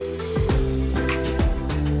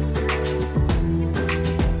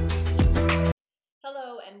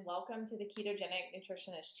welcome to the Ketogenic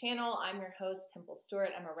Nutritionist channel. I'm your host, Temple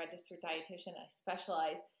Stewart. I'm a registered dietitian. I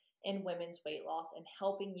specialize in women's weight loss and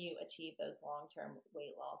helping you achieve those long-term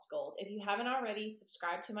weight loss goals. If you haven't already,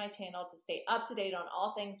 subscribe to my channel to stay up to date on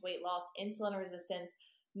all things weight loss, insulin resistance,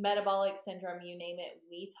 metabolic syndrome, you name it,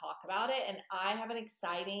 we talk about it. And I have an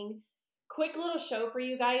exciting quick little show for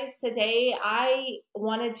you guys today. I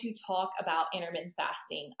wanted to talk about intermittent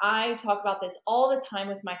fasting. I talk about this all the time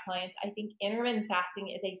with my clients. I think intermittent fasting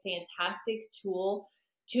is a fantastic tool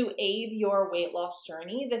to aid your weight loss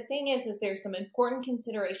journey. The thing is there's some important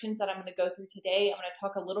considerations that I'm going to go through today. I'm going to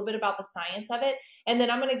talk a little bit about the science of it, and then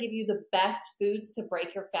I'm going to give you the best foods to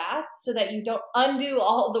break your fast so that you don't undo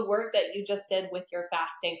all the work that you just did with your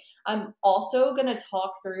fasting. I'm also going to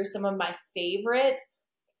talk through some of my favorite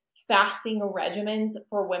fasting regimens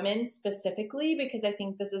for women specifically, because I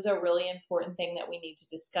think this is a really important thing that we need to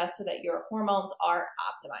discuss so that your hormones are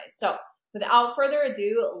optimized. So without further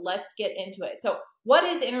ado, let's get into it. So what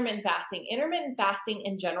is intermittent fasting? Intermittent fasting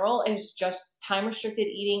in general is just time restricted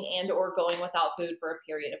eating and or going without food for a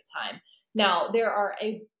period of time. Now, there are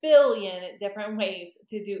a billion different ways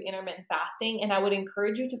to do intermittent fasting, and I would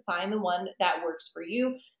encourage you to find the one that works for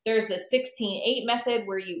you. There's the 16-8 method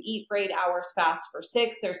where you eat for 8 hours, fast for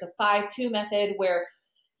 6. There's the 5-2 method where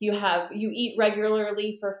you eat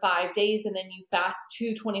regularly for 5 days and then you fast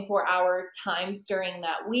 2 24-hour times during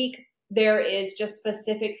that week. There is just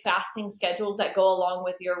specific fasting schedules that go along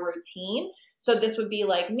with your routine. So this would be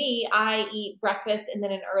like me. I eat breakfast and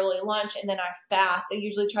then an early lunch, and then I fast. I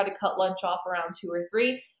usually try to cut lunch off around 2 or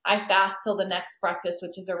 3. I fast till the next breakfast,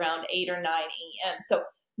 which is around 8 or 9 a.m. So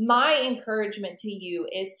my encouragement to you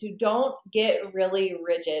is to don't get really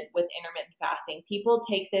rigid with intermittent fasting. People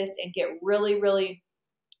take this and get really, really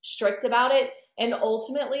strict about it. And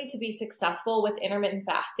ultimately, to be successful with intermittent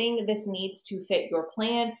fasting, this needs to fit your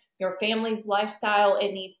plan, your family's lifestyle.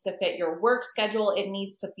 It needs to fit your work schedule. It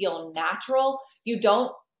needs to feel natural. You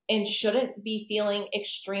don't and shouldn't be feeling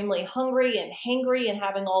extremely hungry and hangry and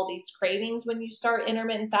having all these cravings when you start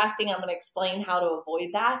intermittent fasting. I'm going to explain how to avoid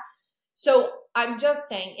that. So I'm just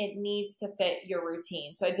saying it needs to fit your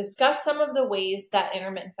routine. So I discussed some of the ways that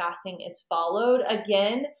intermittent fasting is followed.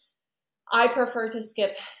 Again, I prefer to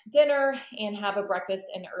skip dinner and have a breakfast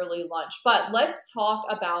and early lunch. But let's talk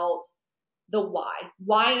about the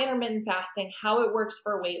why intermittent fasting, how it works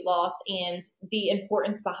for weight loss, and the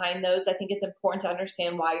importance behind those. I think it's important to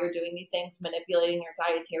understand why you're doing these things, manipulating your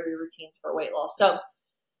dietary routines for weight loss. So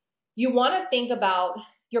you want to think about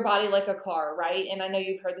your body like a car, right? And I know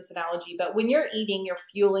you've heard this analogy, but when you're eating, you're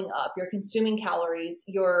fueling up, you're consuming calories,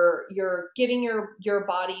 you're giving your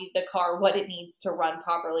body, the car, what it needs to run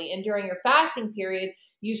properly. And during your fasting period,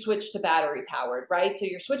 you switch to battery powered, right? So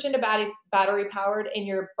you're switching to battery powered and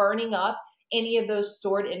you're burning up any of those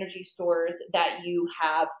stored energy stores that you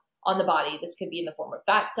have on the body. This could be in the form of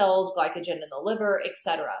fat cells, glycogen in the liver,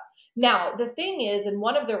 etc. Now, the thing is, and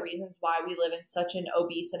one of the reasons why we live in such an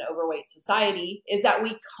obese and overweight society is that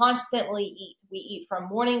we constantly eat. We eat from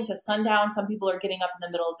morning to sundown. Some people are getting up in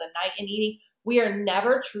the middle of the night and eating. We are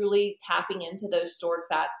never truly tapping into those stored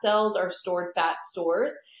fat cells or stored fat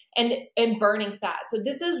stores and burning fat. So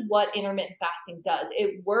this is what intermittent fasting does.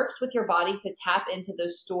 It works with your body to tap into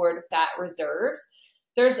those stored fat reserves.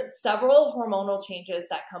 There's several hormonal changes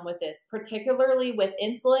that come with this, particularly with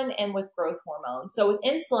insulin and with growth hormone. So with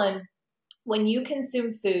insulin, when you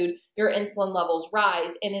consume food, your insulin levels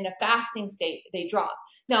rise, and in a fasting state, they drop.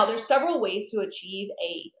 Now, there's several ways to achieve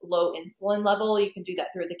a low insulin level. You can do that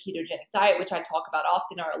through the ketogenic diet, which I talk about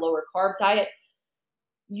often, or a lower carb diet.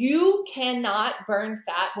 You cannot burn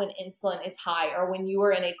fat when insulin is high or when you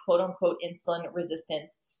are in a quote unquote insulin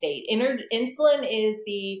resistance state. Insulin is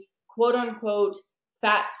the quote unquote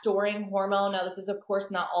fat storing hormone. Now, this is of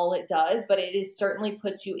course not all it does, but it is certainly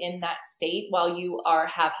puts you in that state while you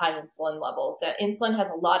have high insulin levels. Insulin has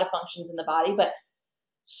a lot of functions in the body, but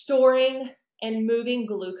storing and moving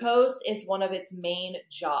glucose is one of its main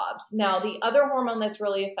jobs. Now, the other hormone that's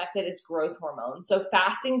really affected is growth hormone. So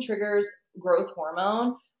fasting triggers growth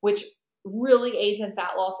hormone, which really aids in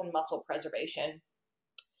fat loss and muscle preservation.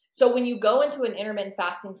 So when you go into an intermittent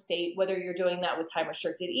fasting state, whether you're doing that with time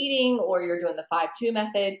restricted eating or you're doing the 5-2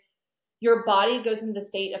 method, your body goes into the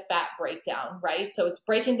state of fat breakdown, right? So it's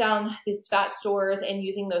breaking down these fat stores and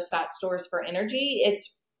using those fat stores for energy.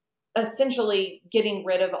 It's essentially getting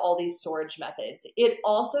rid of all these storage methods. It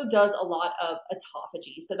also does a lot of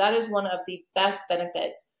autophagy. So that is one of the best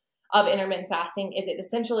benefits of intermittent fasting is it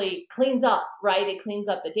essentially cleans up, right? It cleans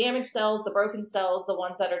up the damaged cells, the broken cells, the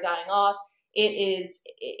ones that are dying off. it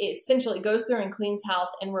essentially goes through and cleans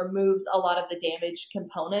house and removes a lot of the damaged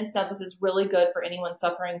components. Now, this is really good for anyone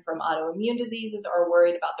suffering from autoimmune diseases or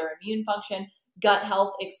worried about their immune function, gut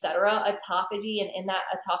health, etc. Autophagy, and in that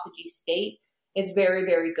autophagy state is very,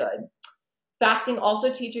 very good. Fasting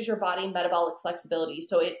also teaches your body metabolic flexibility.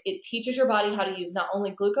 So it teaches your body how to use not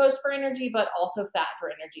only glucose for energy, but also fat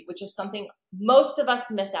for energy, which is something most of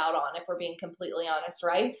us miss out on if we're being completely honest,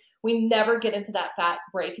 right? We never get into that fat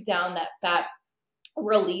breakdown, that fat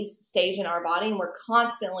release stage in our body, and we're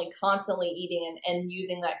constantly eating and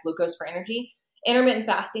using that glucose for energy. Intermittent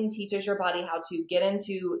fasting teaches your body how to get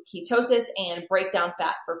into ketosis and break down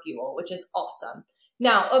fat for fuel, which is awesome.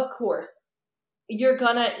 Now, of course, you're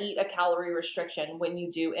gonna eat a calorie restriction when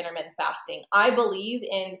you do intermittent fasting. I believe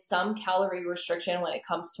in some calorie restriction when it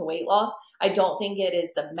comes to weight loss. I don't think it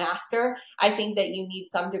is the master. I think that you need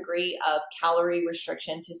some degree of calorie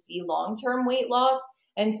restriction to see long-term weight loss.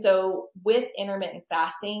 And so with intermittent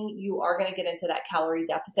fasting, you are going to get into that calorie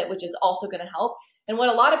deficit, which is also going to help. And what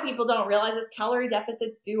a lot of people don't realize is calorie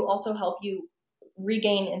deficits do also help you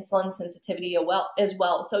regain insulin sensitivity as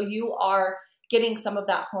well. So you are getting some of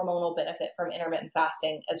that hormonal benefit from intermittent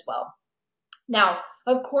fasting as well. Now,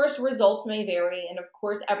 of course, results may vary. And of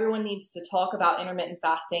course, everyone needs to talk about intermittent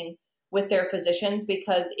fasting with their physicians,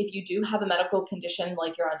 because if you do have a medical condition,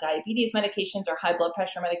 like you're on diabetes medications or high blood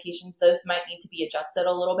pressure medications, those might need to be adjusted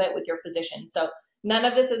a little bit with your physician. So none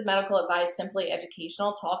of this is medical advice, simply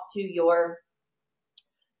educational. Talk to your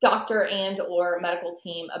doctor and or medical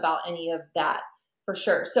team about any of that. For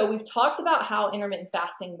sure. So we've talked about how intermittent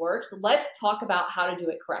fasting works. Let's talk about how to do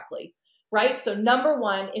it correctly, right? So number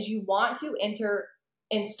one is you want to enter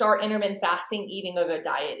and start intermittent fasting eating a good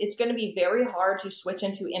diet. It's going to be very hard to switch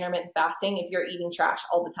into intermittent fasting if you're eating trash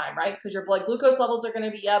all the time, right? Because your blood glucose levels are going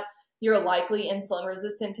to be up. You're likely insulin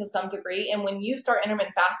resistant to some degree. And when you start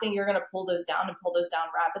intermittent fasting, you're going to pull those down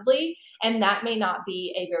rapidly. And that may not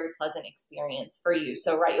be a very pleasant experience for you.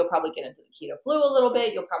 So, right, you'll probably get into the keto flu a little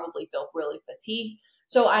bit. You'll probably feel really fatigued.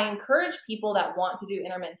 So I encourage people that want to do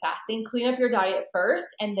intermittent fasting, clean up your diet first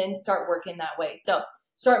and then start working that way. So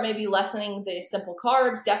start maybe lessening the simple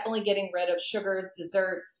carbs, definitely getting rid of sugars,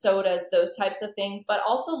 desserts, sodas, those types of things, but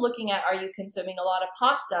also looking at, are you consuming a lot of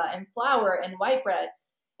pasta and flour and white bread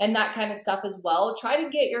and that kind of stuff as well. Try to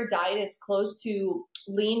get your diet as close to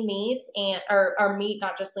lean meat or meat,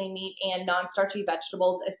 not just lean meat, and non-starchy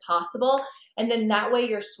vegetables as possible. And then that way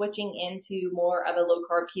you're switching into more of a low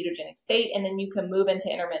carb ketogenic state, and then you can move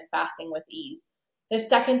into intermittent fasting with ease. The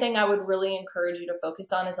second thing I would really encourage you to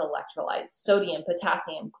focus on is electrolytes: sodium,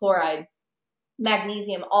 potassium, chloride,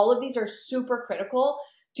 magnesium. All of these are super critical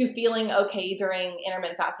to feeling okay during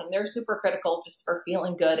intermittent fasting. They're super critical just for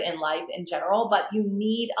feeling good in life in general, but you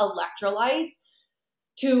need electrolytes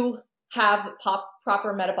to have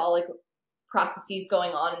proper metabolic processes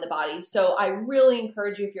going on in the body. So I really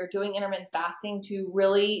encourage you, if you're doing intermittent fasting, to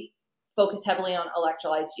really focus heavily on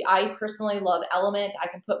electrolytes. I personally love Element. I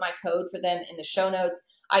can put my code for them in the show notes.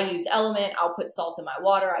 I use Element. I'll put salt in my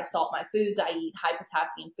water. I salt my foods. I eat high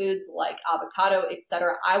potassium foods like avocado,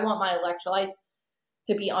 etc. I want my electrolytes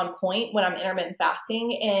to be on point when I'm intermittent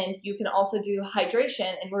fasting. And you can also do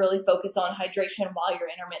hydration and really focus on hydration while you're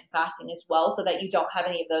intermittent fasting as well, so that you don't have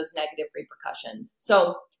any of those negative repercussions.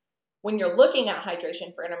 So when you're looking at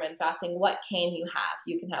hydration for intermittent fasting, what can you have?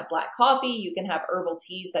 You can have black coffee. You can have herbal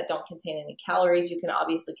teas that don't contain any calories. You can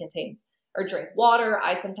obviously drink water.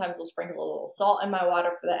 I sometimes will sprinkle a little salt in my water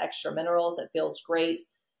for the extra minerals. It feels great.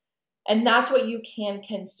 And that's what you can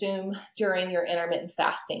consume during your intermittent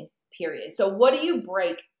fasting period. So what do you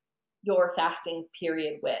break your fasting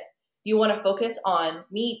period with? You want to focus on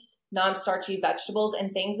meats, non-starchy vegetables,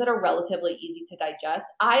 and things that are relatively easy to digest.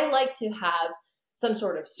 I like to have some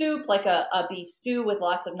sort of soup, like a beef stew with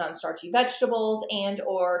lots of non-starchy vegetables and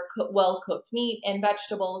or well-cooked meat and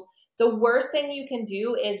vegetables. The worst thing you can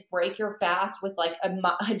do is break your fast with like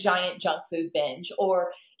a giant junk food binge,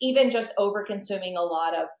 or even just over consuming a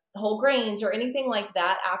lot of whole grains or anything like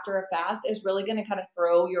that after a fast is really going to kind of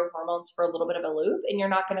throw your hormones for a little bit of a loop, and you're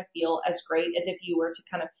not going to feel as great as if you were to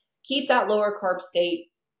kind of keep that lower carb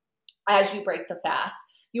state as you break the fast.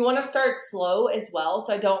 You want to start slow as well.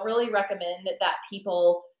 So I don't really recommend that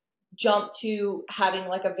people jump to having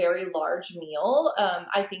like a very large meal.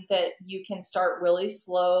 I think that you can start really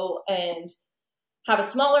slow and have a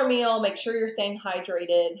smaller meal. Make sure you're staying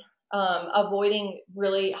hydrated, avoiding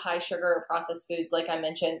really high sugar or processed foods. Like I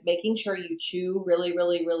mentioned, making sure you chew really,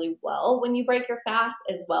 really, really well when you break your fast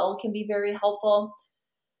as well can be very helpful.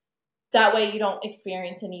 That way you don't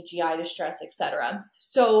experience any GI distress, etc.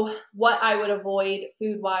 So what I would avoid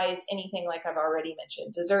food-wise, anything like I've already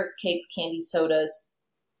mentioned: desserts, cakes, candy, sodas,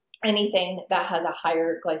 anything that has a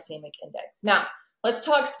higher glycemic index. Now, let's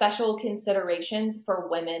talk special considerations for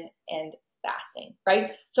women and fasting,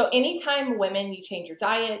 right? So anytime women, you change your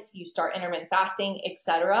diets, you start intermittent fasting,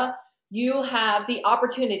 etc., you have the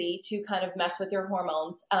opportunity to kind of mess with your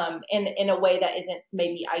hormones in a way that isn't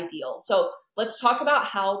maybe ideal. So let's talk about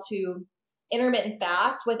how to intermittent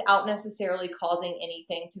fast without necessarily causing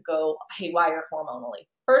anything to go haywire hormonally.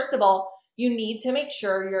 First of all, you need to make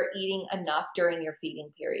sure you're eating enough during your feeding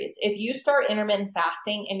periods. If you start intermittent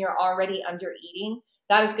fasting and you're already under eating,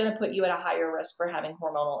 that is going to put you at a higher risk for having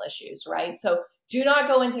hormonal issues, right? So do not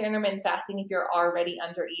go into intermittent fasting if you're already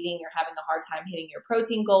under eating, you're having a hard time hitting your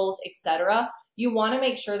protein goals, etc. You want to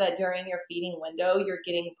make sure that during your feeding window, you're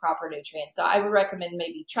getting proper nutrients. So I would recommend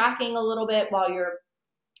maybe tracking a little bit while you're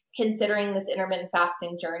considering this intermittent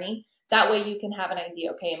fasting journey. That way you can have an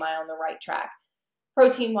idea, okay, am I on the right track?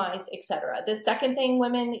 Protein wise, etc. The second thing,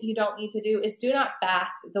 women, you don't need to do is do not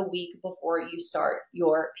fast the week before you start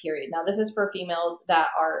your period. Now, this is for females that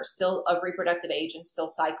are still of reproductive age and still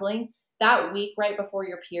cycling. That week right before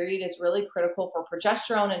your period is really critical for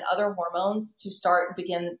progesterone and other hormones to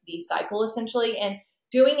begin the cycle essentially. And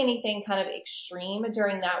doing anything kind of extreme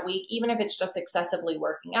during that week, even if it's just excessively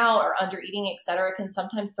working out or under eating, etc., can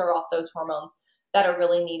sometimes throw off those hormones that are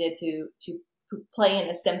really needed to play in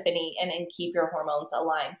a symphony and keep your hormones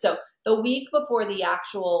aligned. So the week before the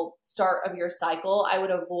actual start of your cycle, I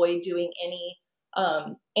would avoid doing any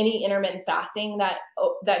intermittent fasting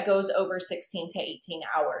that goes over 16 to 18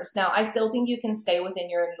 hours. Now, I still think you can stay within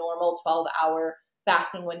your normal 12-hour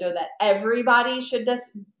fasting window that everybody should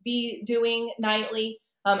just be doing nightly.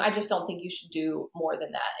 I just don't think you should do more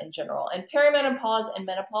than that in general. And perimenopause and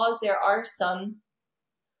menopause, there are some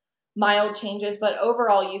mild changes, but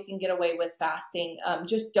overall you can get away with fasting.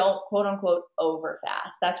 Just don't quote unquote over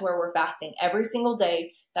fast. That's where we're fasting every single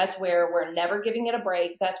day. That's where we're never giving it a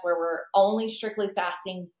break. That's where we're only strictly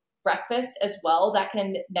fasting breakfast as well. That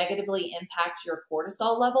can negatively impact your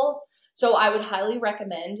cortisol levels. So I would highly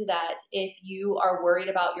recommend that if you are worried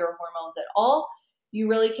about your hormones at all, you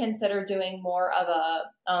really consider doing more of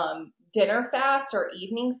a dinner fast or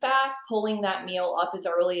evening fast, pulling that meal up as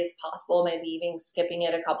early as possible, maybe even skipping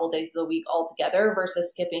it a couple days of the week altogether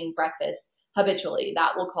versus skipping breakfast habitually.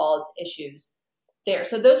 That will cause issues there.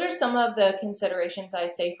 So those are some of the considerations I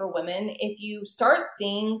say for women. If you start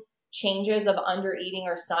seeing changes of under eating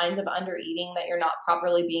or signs of under eating that you're not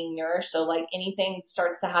properly being nourished, so like anything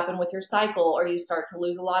starts to happen with your cycle, or you start to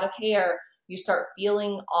lose a lot of hair, you start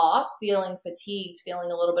feeling off, feeling fatigued,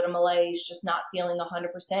 feeling a little bit of malaise, just not feeling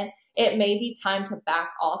 100%, it may be time to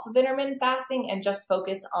back off of intermittent fasting and just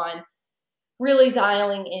focus on really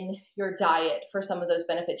dialing in your diet for some of those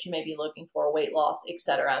benefits you may be looking for, weight loss,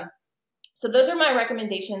 etc. So those are my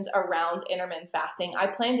recommendations around intermittent fasting. I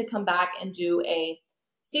plan to come back and do a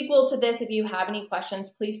sequel to this. If you have any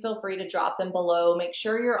questions, please feel free to drop them below. Make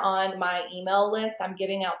sure you're on my email list. I'm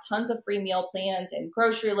giving out tons of free meal plans and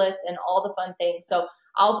grocery lists and all the fun things. So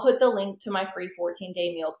I'll put the link to my free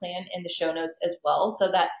 14-day meal plan in the show notes as well,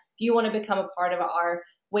 so that if you want to become a part of our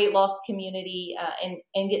weight loss community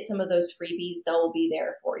and get some of those freebies, they'll be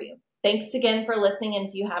there for you. Thanks again for listening. And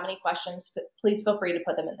if you have any questions, please feel free to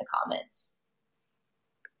put them in the comments.